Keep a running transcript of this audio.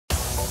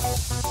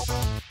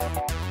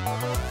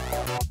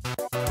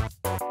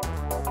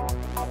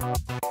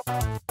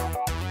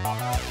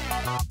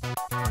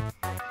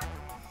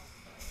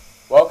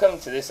Welcome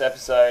to this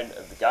episode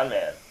of the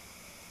Gunman.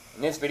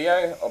 In this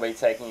video I'll be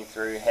taking you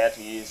through how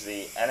to use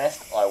the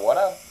Anest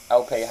Iwata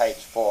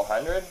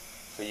LPH400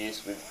 for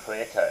use with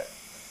clear coat.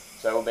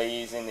 So we'll be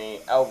using the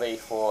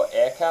LV4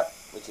 Air Cap,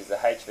 which is a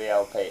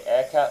HVLP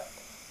Air Cap.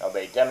 I'll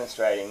be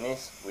demonstrating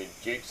this with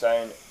Duke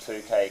Zone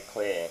 2K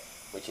Clear,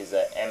 which is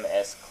a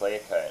MS clear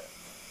coat.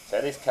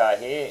 So this car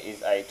here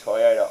is a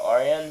Toyota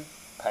Aurion,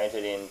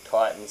 painted in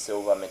Titan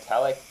Silver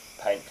Metallic,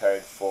 paint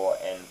code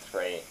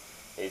 4N3.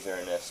 These are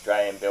an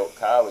Australian built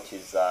car, which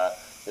is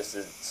just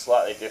a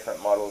slightly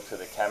different model to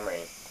the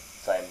Camry,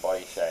 same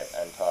body shape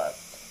and type.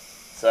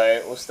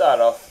 So we'll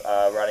start off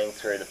running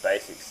through the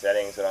basic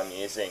settings that I'm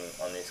using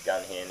on this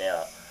gun here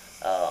now.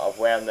 I've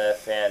wound the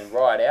fan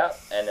right out,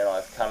 and then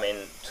I've come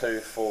in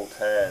 2 full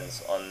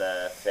turns on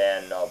the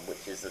fan knob,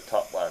 which is the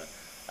top one.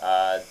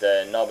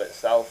 The knob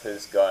itself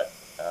has got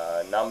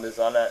numbers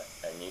on it,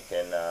 and you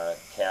can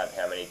count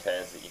how many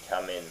turns that you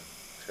come in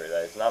through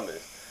those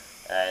numbers.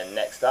 And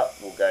next up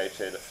we'll go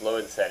to the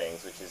fluid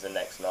settings, which is the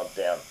next knob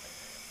down,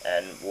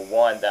 and we'll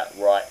wind that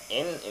right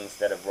in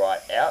instead of right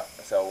out.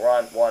 So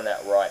I'll wind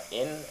that right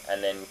in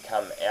and then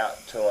come out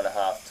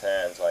 2.5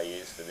 turns I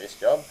use for this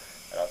job,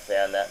 and I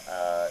found that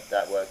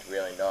that worked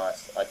really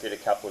nice. I did a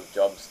couple of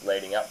jobs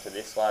leading up to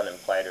this one and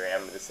played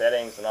around with the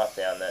settings, and I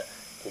found that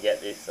to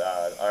get this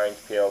orange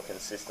peel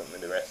consistent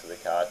with the rest of the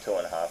car,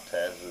 2.5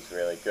 turns was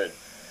really good.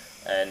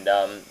 And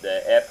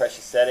the air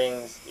pressure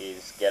settings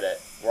is get it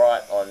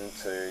right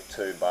onto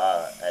 2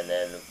 bar, and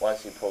then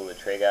once you pull the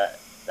trigger,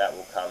 that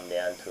will come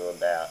down to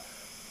about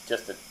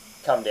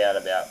come down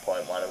about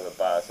 0.1 of a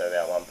bar, so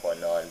about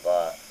 1.9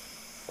 bar,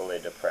 fully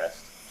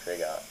depressed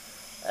trigger.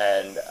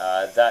 And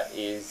that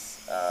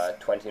is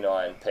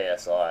 29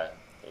 psi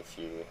if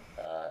you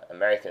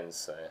Americans,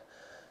 so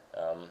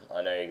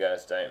I know you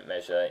guys don't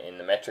measure in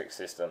the metric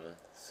system.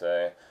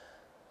 So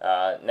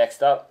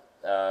next up,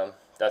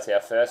 that's our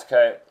first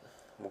coat.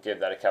 We'll give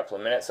that a couple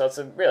of minutes. So it's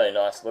a really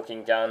nice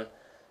looking gun,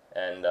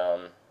 and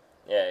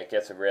yeah, it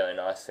gets a really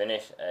nice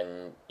finish,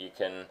 and you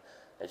can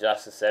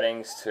adjust the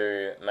settings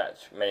to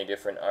match many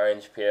different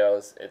orange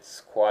peels. It's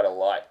quite a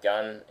light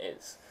gun.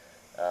 It's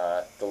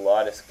the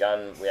lightest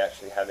gun we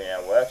actually have in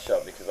our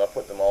workshop, because I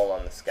put them all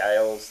on the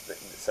scales.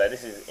 So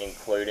this is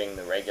including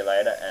the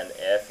regulator and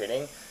air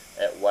fitting.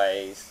 It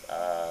weighs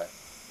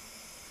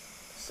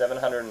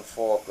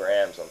 704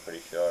 grams, I'm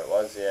pretty sure it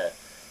was, yeah.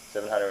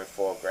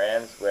 704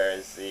 grams,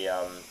 whereas the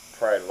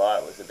Pro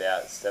Light was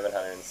about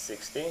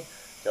 760, which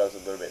I was a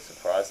little bit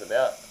surprised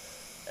about.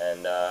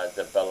 And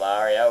the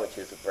Bellaria, which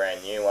is a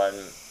brand new one,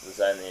 was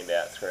only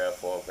about 3 or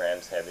 4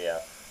 grams heavier,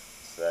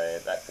 so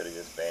that could have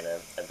just been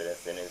a bit of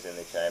thinners in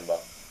the chamber.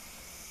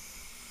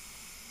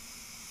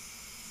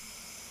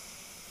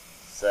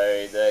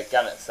 So the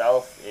gun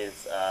itself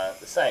is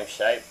the same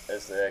shape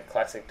as the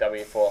classic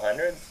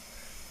W400s.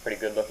 Pretty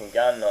good looking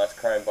gun, nice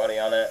chrome body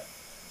on it,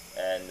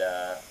 and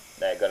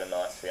they've got a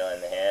nice feel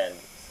in the hand.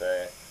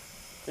 So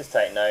just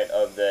take note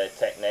of the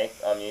technique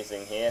I'm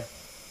using here.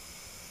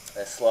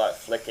 A slight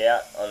flick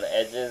out on the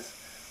edges.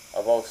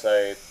 I've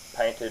also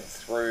painted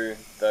through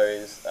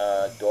those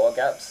door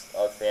gaps.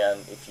 I've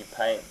found if you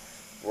paint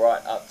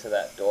right up to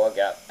that door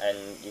gap, and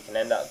you can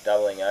end up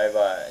doubling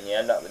over, and you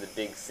end up with a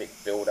big thick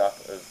build up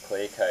of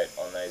clear coat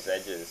on those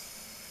edges.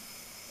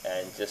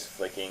 And just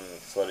flicking,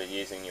 sort of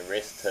using your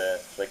wrist to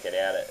flick it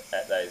out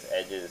at those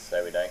edges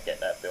so we don't get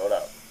that build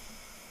up.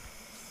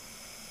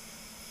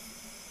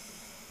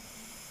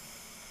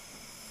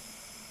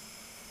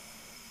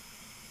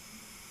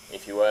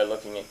 If you were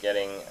looking at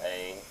getting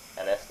an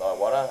Anest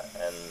Iwata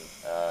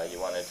and you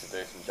wanted to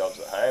do some jobs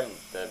at home,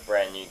 the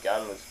brand new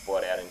gun was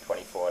brought out in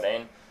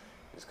 2014.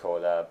 It's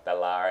called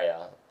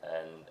Bellaria,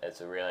 and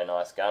it's a really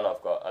nice gun.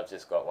 I've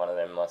just got one of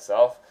them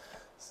myself.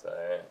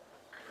 So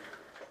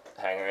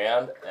hang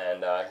around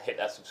and hit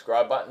that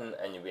subscribe button,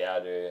 and you'll be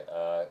able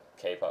to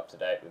keep up to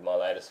date with my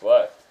latest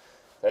work.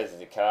 There's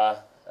the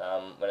car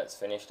when it's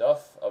finished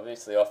off.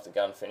 Obviously off the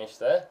gun finish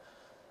there.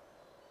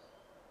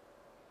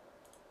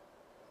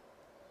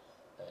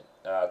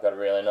 Got a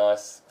really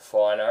nice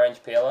fine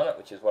orange peel on it,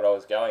 which is what I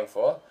was going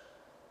for.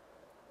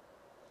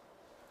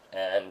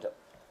 And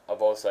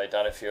I've also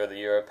done a few of the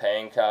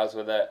European cars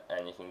with it,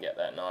 and you can get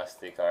that nice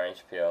thick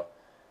orange peel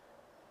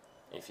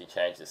if you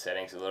change the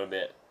settings a little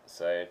bit.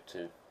 So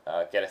to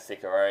get a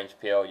thicker orange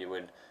peel, you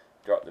would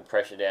drop the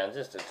pressure down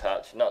just a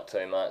touch, not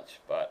too much,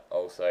 but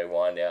also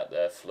wind out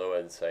the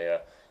fluid, so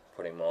you're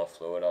putting more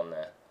fluid on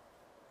there.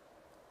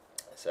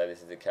 So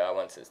this is the car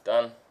once it's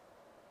done.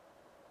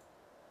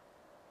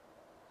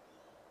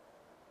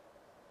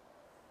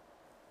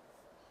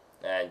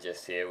 And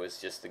just here was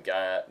just the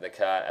car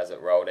as it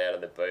rolled out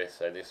of the booth,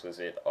 so this was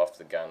it off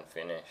the gun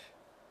finish.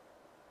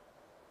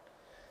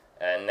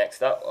 And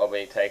next up I'll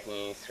be taking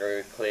you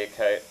through clear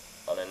coat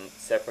on a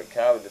separate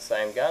car with the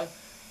same gun.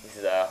 This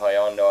is a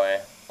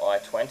Hyundai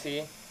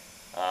i20.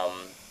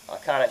 I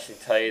can't actually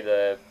tell you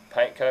the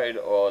paint code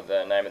or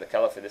the name of the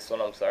colour for this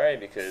one, I'm sorry,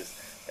 because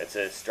it's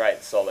a straight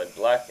solid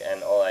black,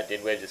 and all I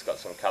did, we just got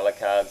some colour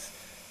cards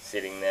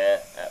sitting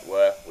there at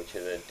work, which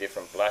are the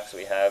different blacks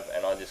we have,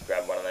 and I just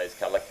grabbed one of those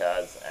colour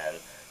cards and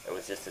it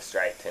was just a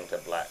straight tinter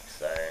black.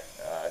 So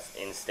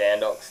in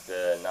Standox,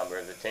 the number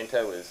of the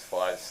tinter was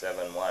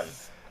 571,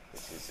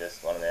 which is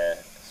just one of their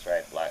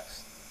straight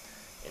blacks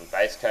in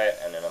base coat,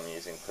 and then I'm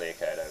using clear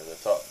coat over the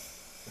top.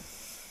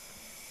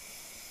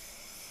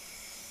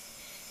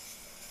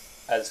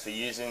 As for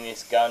using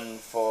this gun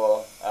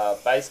for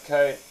base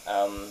coat,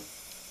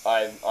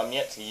 I'm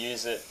yet to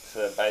use it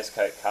for base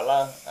coat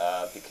colour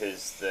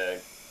because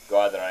the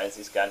guy that owns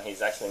this gun,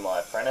 he's actually my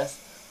apprentice,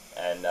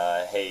 and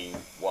he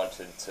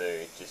wanted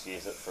to just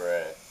use it for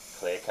a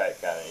clear coat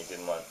gun, and he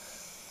didn't want.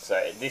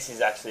 So this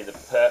is actually the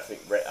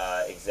perfect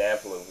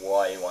example of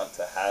why you want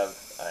to have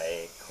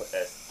a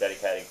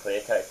dedicated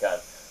clear coat gun,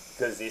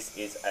 because this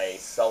is a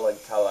solid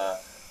colour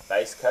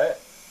base coat,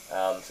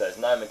 so there's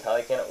no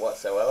metallic in it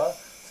whatsoever.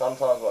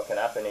 Sometimes what can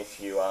happen if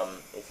you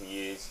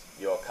use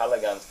your colour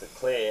guns for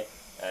clear,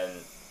 and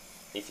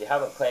if you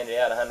haven't cleaned it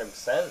out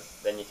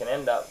 100%, then you can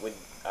end up with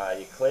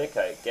your clear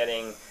coat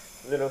getting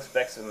little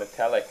specks of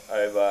metallic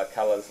over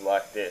colours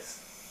like this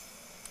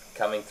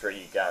coming through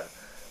your gun.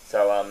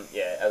 So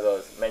yeah, as I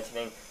was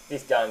mentioning,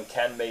 this gun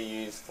can be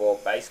used for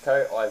base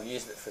coat. I've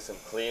used it for some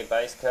clear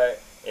base coat.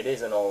 It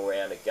is an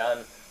all-rounder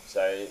gun,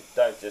 so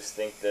don't just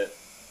think that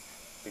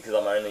because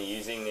I'm only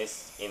using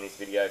this in this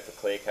video for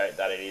clear coat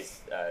that it is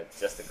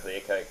just a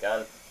clear coat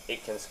gun.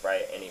 It can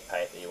spray any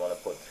paint that you want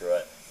to put through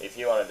it. If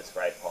you wanted to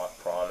spray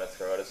primer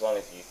through it, as long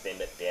as you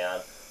thinned it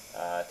down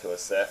to a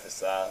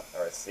surfacer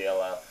or a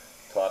sealer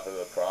type of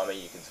a primer,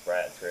 you can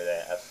spray it through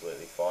there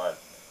absolutely fine.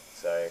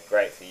 So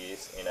great for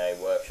use in a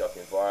workshop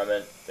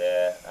environment.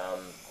 They're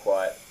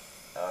quite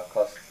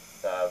cost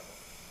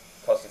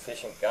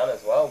efficient gun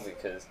as well,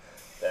 because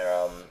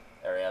they're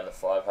around the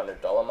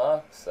 $500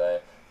 mark. So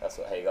that's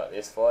what he got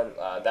this for.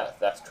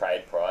 That's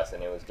trade price,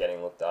 and he was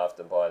getting looked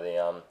after by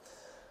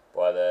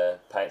the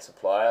paint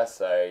supplier.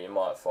 So you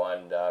might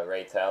find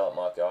retail it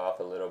might go up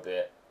a little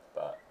bit,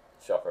 but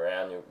shop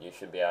around, you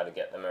should be able to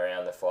get them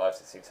around the $500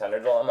 to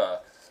 $600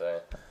 mark. So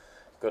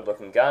good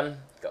looking gun,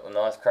 got the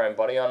nice chrome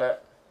body on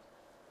it.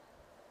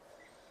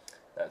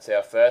 That's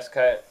our first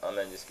coat. I'm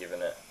then just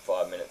giving it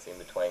 5 minutes in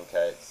between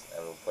coats,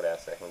 and we'll put our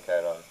second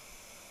coat on.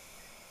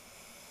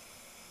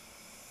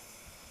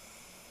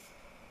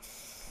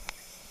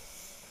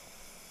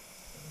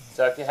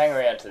 So if you hang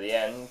around to the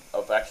end,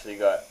 I've actually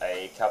got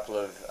a couple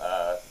of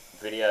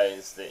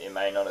videos that you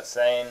may not have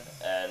seen,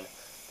 and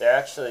they're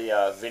actually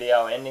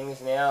video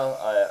endings now.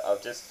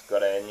 I've just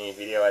got a new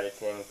video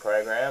editing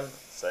program,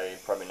 so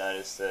you've probably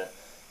noticed the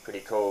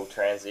pretty cool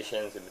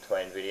transitions in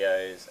between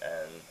videos,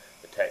 and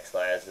the text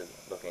layers are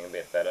looking a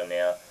bit better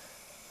now.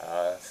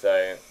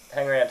 So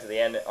hang around to the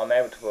end. I'm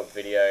able to put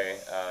video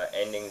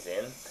endings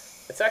in.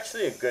 It's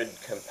actually a good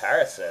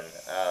comparison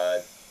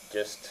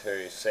just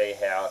to see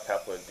how a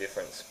couple of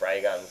different spray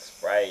guns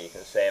spray. You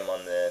can see them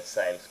on the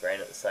same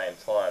screen at the same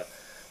time.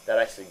 That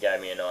actually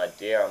gave me an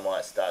idea. I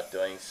might start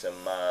doing some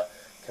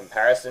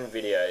comparison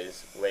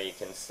videos where you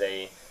can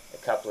see a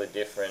couple of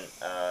different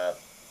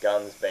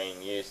guns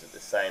being used at the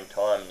same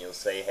time. You'll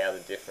see how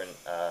the different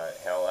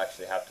how I'll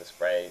actually have to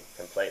spray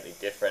completely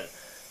different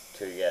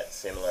to get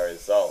similar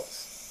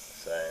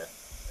results. So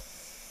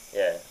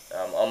yeah,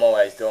 I'm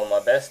always doing my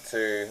best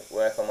to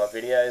work on my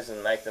videos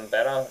and make them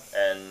better,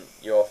 and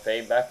your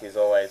feedback is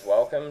always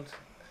welcomed.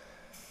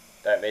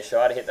 Don't be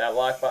shy to hit that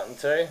like button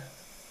too,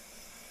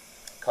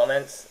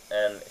 comments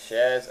and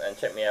shares, and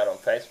check me out on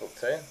Facebook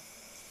too.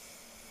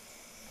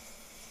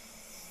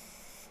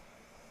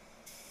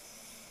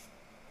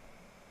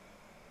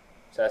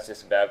 So that's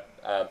just about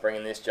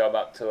bringing this job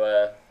up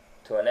to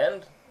an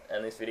end,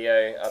 and this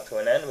video up to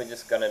an end. We're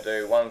just going to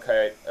do one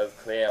coat of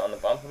clear on the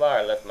bumper bar.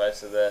 I left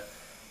most of the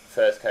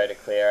first coat of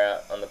clear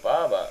out on the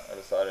bar, but I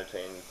decided to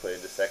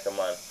include the second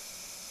one.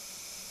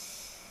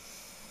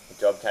 The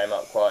job came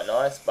up quite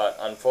nice, but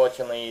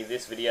unfortunately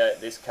this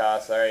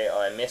car,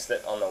 I missed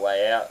it on the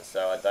way out,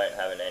 so I don't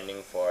have an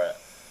ending for it.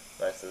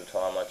 Most of the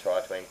time I try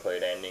to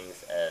include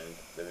endings and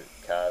the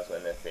cars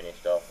when they're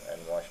finished off and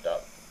washed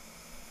up.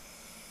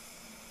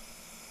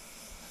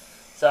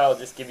 So I'll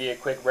just give you a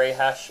quick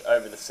rehash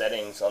over the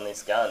settings on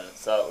this gun.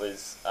 So it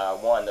was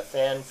wind the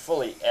fan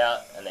fully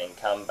out and then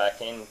come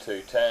back in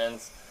 2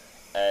 turns,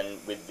 and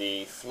with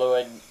the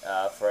fluid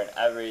for an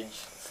average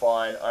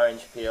fine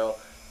orange peel,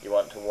 you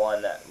want to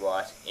wind that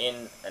right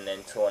in and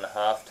then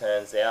 2.5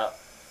 turns out.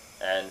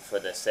 And for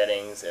the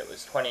settings, it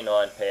was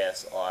 29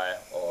 psi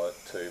or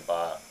 2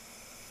 bar.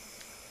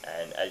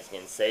 And as you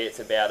can see, it's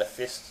about a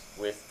fist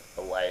width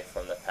away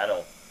from the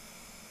panel.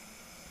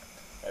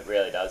 It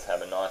really does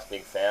have a nice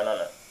big fan on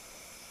it.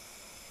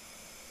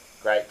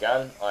 Great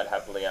gun, I'd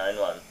happily own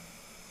one.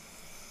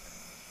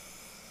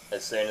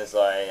 As soon as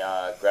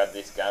I grabbed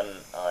this gun,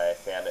 I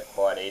found it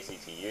quite easy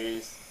to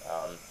use.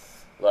 A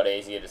lot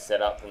easier to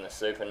set up than the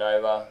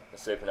Supernova. The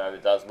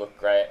Supernova does look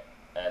great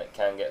and it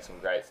can get some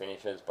great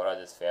finishes, but I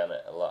just found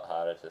it a lot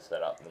harder to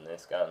set up than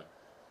this gun.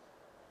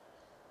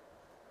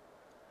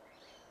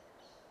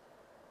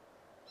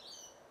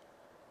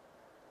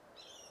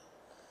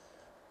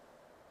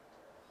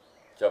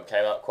 Job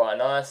came up quite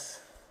nice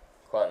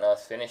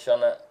finish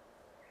on it.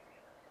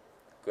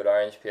 Good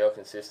orange peel,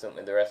 consistent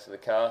with the rest of the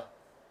car.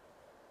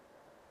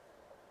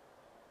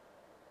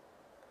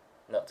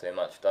 Not too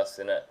much dust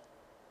in it.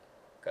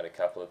 Got a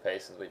couple of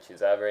pieces which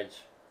is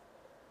average.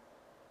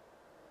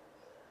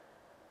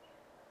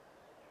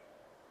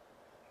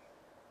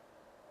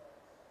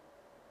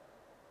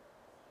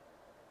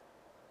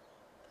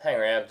 Hang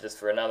around just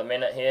for another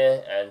minute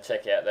here and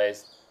check out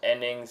those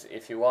endings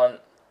if you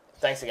want.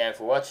 Thanks again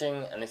for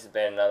watching, and this has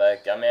been another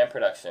Gunman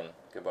production.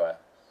 Goodbye.